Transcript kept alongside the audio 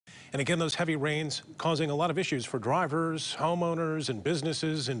And again, those heavy rains causing a lot of issues for drivers, homeowners, and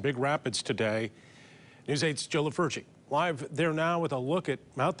businesses in Big Rapids today. News 8's Joe LaFurci live there now with a look at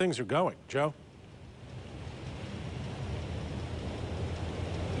how things are going. Joe?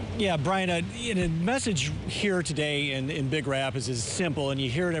 Yeah, Brian, a message here today in Big Rapids is simple, and you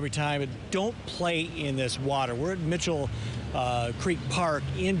hear it every time. Don't play in this water. We're at Mitchell Creek Park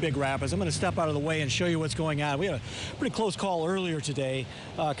in Big Rapids. I'm going to step out of the way and show you what's going on. We had a pretty close call earlier today.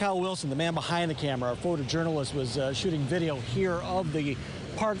 Kyle Wilson, the man behind the camera, our photojournalist, was shooting video here of the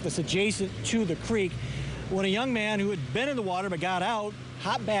park that's adjacent to the creek when a young man who had been in the water but got out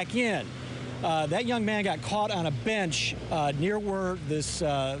hopped back in. That young man got caught on a bench near where the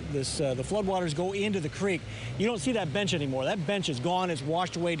floodwaters go into the creek. You don't see that bench anymore. That bench is gone. It's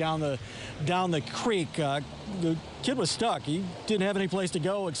washed away down the creek. The kid was stuck. He didn't have any place to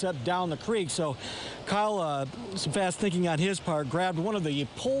go except down the creek. So Kyle, some fast thinking on his part, grabbed one of the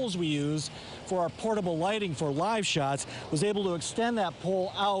poles we use for our portable lighting for live shots, was able to extend that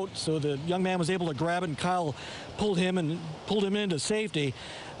pole out so the young man was able to grab it, and Kyle pulled him into safety.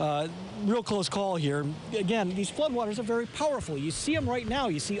 Real close call here. Again, these floodwaters are very powerful. You see them right now.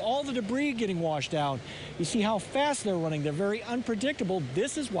 You see all the debris getting washed down. You see how fast they're running. They're very unpredictable.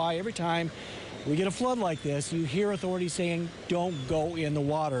 This is why every time we get a flood like this, you hear authorities saying, don't go in the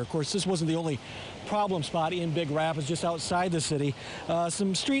water. Of course, this wasn't the only problem spot in Big Rapids, just outside the city.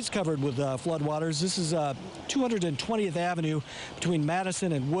 Some streets covered with floodwaters. This is 220th Avenue between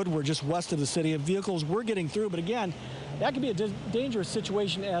Madison and Woodward, just west of the city. Vehicles were getting through, but again, that could be a dangerous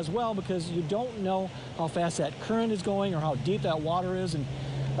situation as well, because you don't know how fast that current is going or how deep that water is, and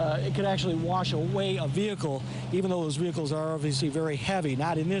it could actually wash away a vehicle, even though those vehicles are obviously very heavy.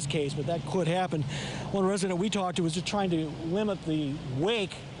 Not in this case, but that could happen. One resident we talked to was just trying to limit the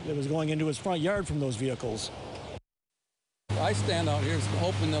wake that was going into his front yard from those vehicles. I stand out here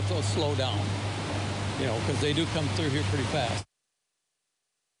hoping that they'll slow down, you know, because they do come through here pretty fast.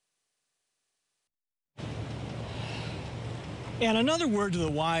 And another word to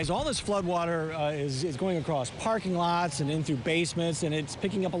the wise, all this floodwater is going across parking lots and in through basements, and it's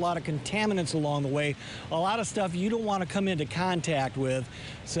picking up a lot of contaminants along the way, a lot of stuff you don't want to come into contact with.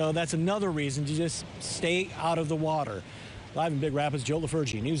 So that's another reason to just stay out of the water. Live in Big Rapids, Joe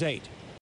LaFurci, News 8.